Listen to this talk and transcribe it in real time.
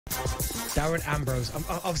Darren Ambrose.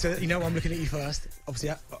 Obviously, you know I'm looking at you first. Obviously,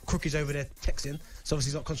 Crookie's over there texting, so obviously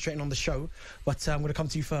he's not concentrating on the show. But I'm going to come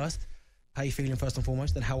to you first. How are you feeling first and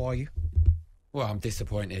foremost, and how are you? Well, I'm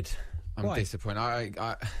disappointed. Why? Disappointed.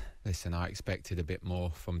 Listen, I expected a bit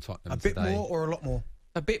more from Tottenham today. A bit more or a lot more?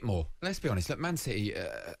 A bit more. Let's be honest. Look, Man City,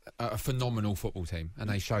 a phenomenal football team, and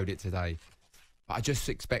they showed it today. But I just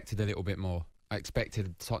expected a little bit more. I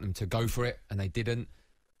expected Tottenham to go for it, and they didn't.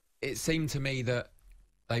 It seemed to me that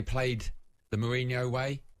they played the Mourinho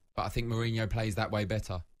way, but I think Mourinho plays that way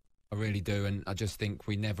better. I really do, and I just think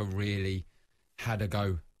we never really had a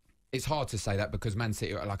go. It's hard to say that because Man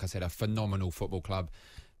City, like I said, a phenomenal football club.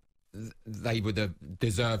 They were the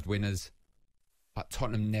deserved winners, but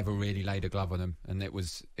Tottenham never really laid a glove on them, and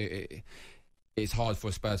it's hard for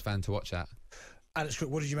a Spurs fan to watch that. Alex,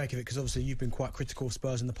 what did you make of it? Because obviously you've been quite critical of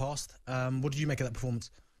Spurs in the past. What did you make of that performance?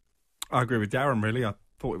 I agree with Darren, really. I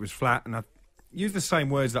thought it was flat, and I use the same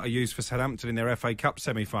words that I used for Southampton in their FA Cup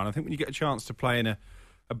semi-final. I think when you get a chance to play in a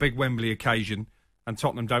big Wembley occasion, and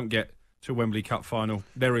Tottenham don't get to a Wembley Cup final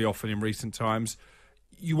very often in recent times,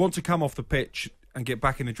 you want to come off the pitch and get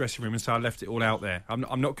back in the dressing room and say, I left it all out there.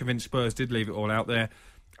 I'm not convinced Spurs did leave it all out there.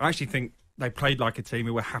 I actually think they played like a team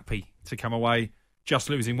who were happy to come away just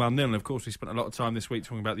losing 1-0. And of course, we spent a lot of time this week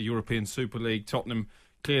talking about the European Super League. Tottenham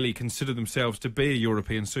clearly consider themselves to be a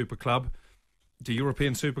European super club. Do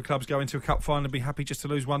European super clubs go into a cup final and be happy just to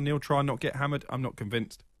lose 1-0, try and not get hammered? I'm not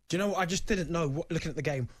convinced. Do you know what? I just didn't know, looking at the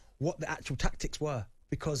game, what the actual tactics were.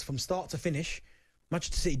 Because from start to finish,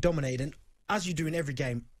 Manchester City dominated. And as you do in every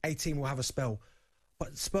game, a team will have a spell.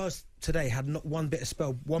 But Spurs today had not one bit of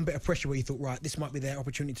spell, one bit of pressure where you thought, right, this might be their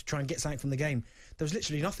opportunity to try and get something from the game. There was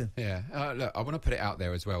literally nothing. Yeah, look, I want to put it out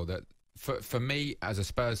there as well that for me, as a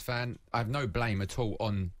Spurs fan, I have no blame at all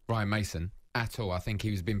on Ryan Mason. At all. I think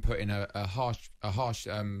he's been put in a harsh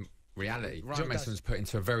reality. Ryan Mason was put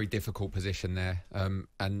into a very difficult position there,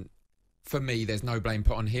 and for me, there's no blame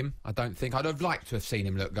put on him. I don't think. I'd have liked to have seen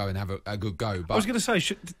him go and have a good go. But I was going to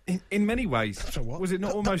say, in many ways, was it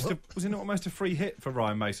not almost a free hit for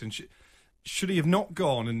Ryan Mason? Should he have not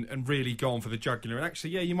gone and really gone for the jugular? And actually,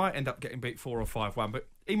 yeah, you might end up getting beat 4 or 5-1, but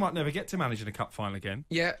he might never get to managing a cup final again.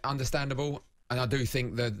 Yeah, understandable. And I do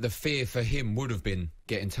think the fear for him would have been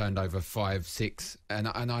getting turned over 5-6, and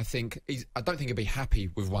I think I don't think he'd be happy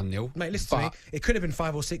with 1-0. Mate, listen to me. It could have been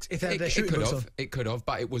 5 or 6 if they had their shooting boots on. It could have,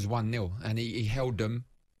 but it was 1-0, and he held them.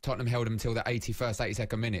 Tottenham held them until the 81st,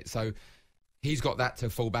 82nd minute. So he's got that to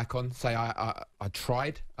fall back on. Say I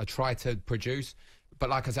tried to produce, but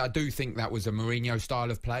like I said, I do think that was a Mourinho style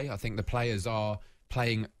of play. I think the players are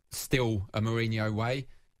playing still a Mourinho way.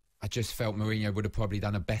 I just felt Mourinho would have probably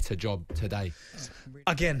done a better job today.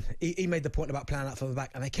 Again, he made the point about playing out from the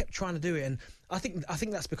back, and they kept trying to do it. And I think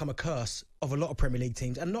that's become a curse of a lot of Premier League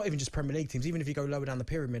teams, and not even just Premier League teams. Even if you go lower down the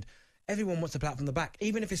pyramid, everyone wants to play out from the back,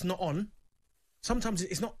 even if it's not on. Sometimes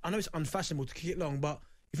it's not. I know it's unfashionable to kick it long, but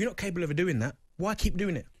if you're not capable of doing that, why keep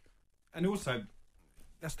doing it? And also,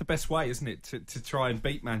 that's the best way, isn't it, to try and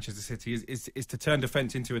beat Manchester City is to turn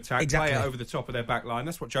defence into attack, exactly. Play it over the top of their back line.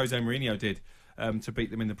 That's what Jose Mourinho did to beat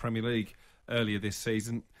them in the Premier League earlier this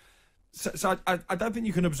season. So I don't think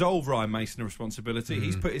you can absolve Ryan Mason of responsibility.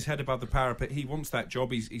 He's put his head above the parapet. He wants that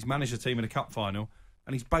job. He's managed a team in a cup final,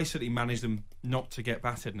 and he's basically managed them not to get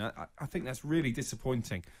battered. And I think that's really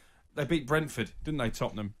disappointing. They beat Brentford, didn't they,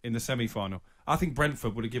 Tottenham, in the semi-final? I think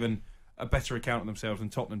Brentford would have given a better account of themselves than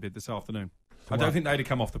Tottenham did this afternoon. I don't think they'd have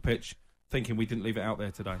come off the pitch thinking we didn't leave it out there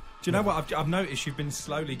today. Do you know what? I've noticed you've been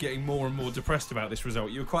slowly getting more and more depressed about this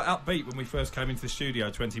result. You were quite upbeat when we first came into the studio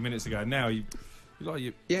 20 minutes ago. Now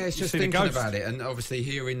it's just thinking about it, and obviously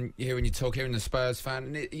hearing you talk, hearing the Spurs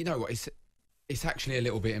fan, and you know what? It's actually a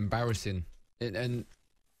little bit embarrassing, and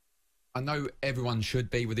I know everyone should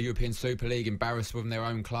be with the European Super League embarrassed with their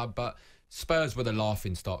own club, but Spurs were the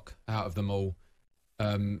laughing stock out of them all,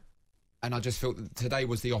 and I just felt that today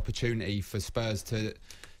was the opportunity for Spurs to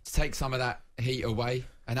take some of that heat away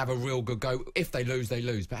and have a real good go. If they lose, they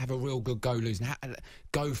lose, but have a real good go losing.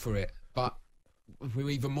 Go for it. But we're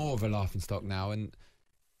even more of a laughingstock now, and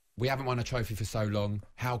we haven't won a trophy for so long.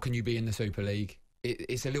 How can you be in the Super League?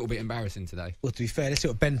 It's a little bit embarrassing today. Well, to be fair, let's see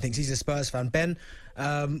what Ben thinks. He's a Spurs fan. Ben,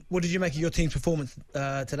 what did you make of your team's performance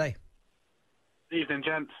today? Evening,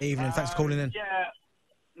 gents. Evening. Thanks for calling in. Yeah,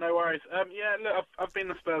 no worries. Yeah, look, I've been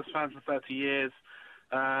a Spurs fan for 30 years.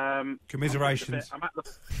 Commiserations.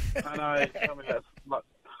 I know, tell me that's like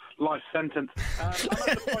life sentence. I'm at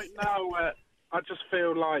the point now where I just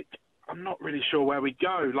feel like I'm not really sure where we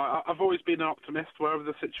go. Like I've always been an optimist wherever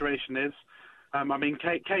the situation is. I mean,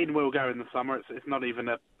 Kane will go in the summer. It's not even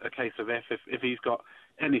a case of if he's got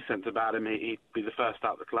any sense about him, he'd be the first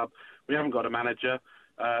out of the club. We haven't got a manager.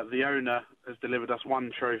 The owner has delivered us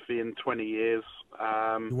one trophy in 20 years.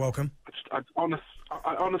 You're welcome.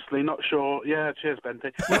 I honestly not sure. Yeah, cheers,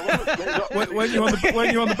 Benty. Weren't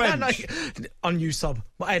you on the bench? No, unused sub.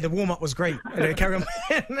 But hey, the warm-up was great. Anyway, carry on,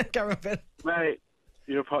 Ben. Mate,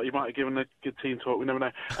 you might have given a good team talk. We never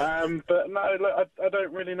know. But no, look, I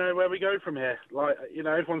don't really know where we go from here. Like, you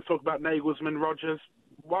know, everyone's talking about Nagelsmann, Rodgers.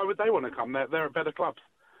 Why would they want to come? They're at better clubs.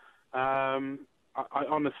 I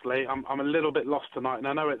honestly, I'm a little bit lost tonight, and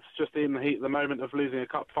I know it's just in the heat of the moment of losing a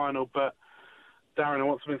cup final. But Darren, I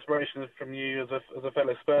want some inspiration from you as a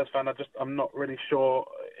fellow Spurs fan. I'm not really sure,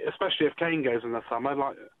 especially if Kane goes in the summer.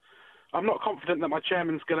 Like, I'm not confident that my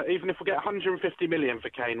chairman's going to, even if we get 150 million for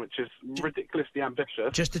Kane, which is ridiculously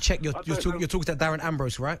ambitious. Just to check, you're talking to Darren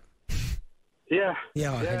Ambrose, right? Yeah.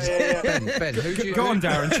 Ben, who do you... Go on,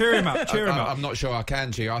 Darren, cheer him up, I'm not sure I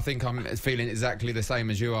can cheer. I think I'm feeling exactly the same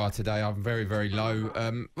as you are today. I'm very, very low.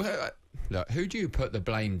 Look, who do you put the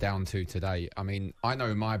blame down to today? I mean, I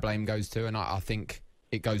know my blame goes to, and I think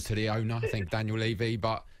it goes to the owner, I think Daniel Levy,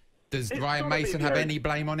 but does Ryan Mason have any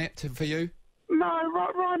blame on it for you? No,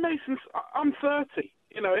 Ryan Mason's... I'm 30.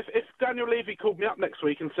 You know, if Daniel Levy called me up next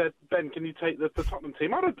week and said, Ben, can you take the Tottenham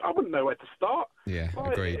team? I wouldn't know where to start. Yeah,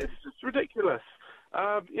 agreed. It's just ridiculous.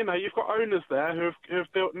 You know, you've got owners there who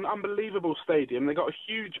have built an unbelievable stadium. They've got a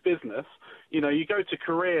huge business. You know, you go to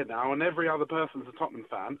Korea now and every other person's a Tottenham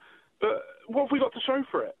fan. But what have we got to show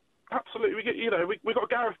for it? Absolutely. We got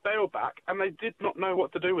Gareth Bale back, and they did not know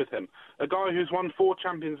what to do with him. A guy who's won 4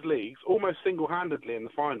 Champions Leagues, almost single-handedly in the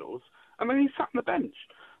finals, and then he sat on the bench.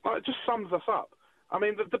 Like, it just sums us up. I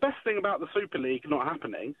mean, the best thing about the Super League not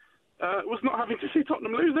happening was not having to see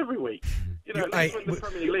Tottenham lose every week. You know, at least win the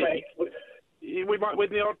Premier League, we might win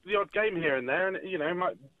the odd game here and there, and you know,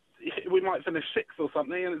 we might finish 6th or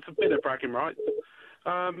something, and it's a bit of bragging rights.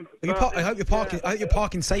 I hope you're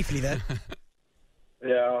parking safely there.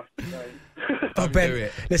 Yeah. Oh, Ben,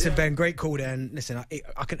 listen, Ben, great call there, and listen,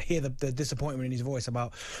 I can hear the disappointment in his voice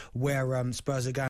about where Spurs are going.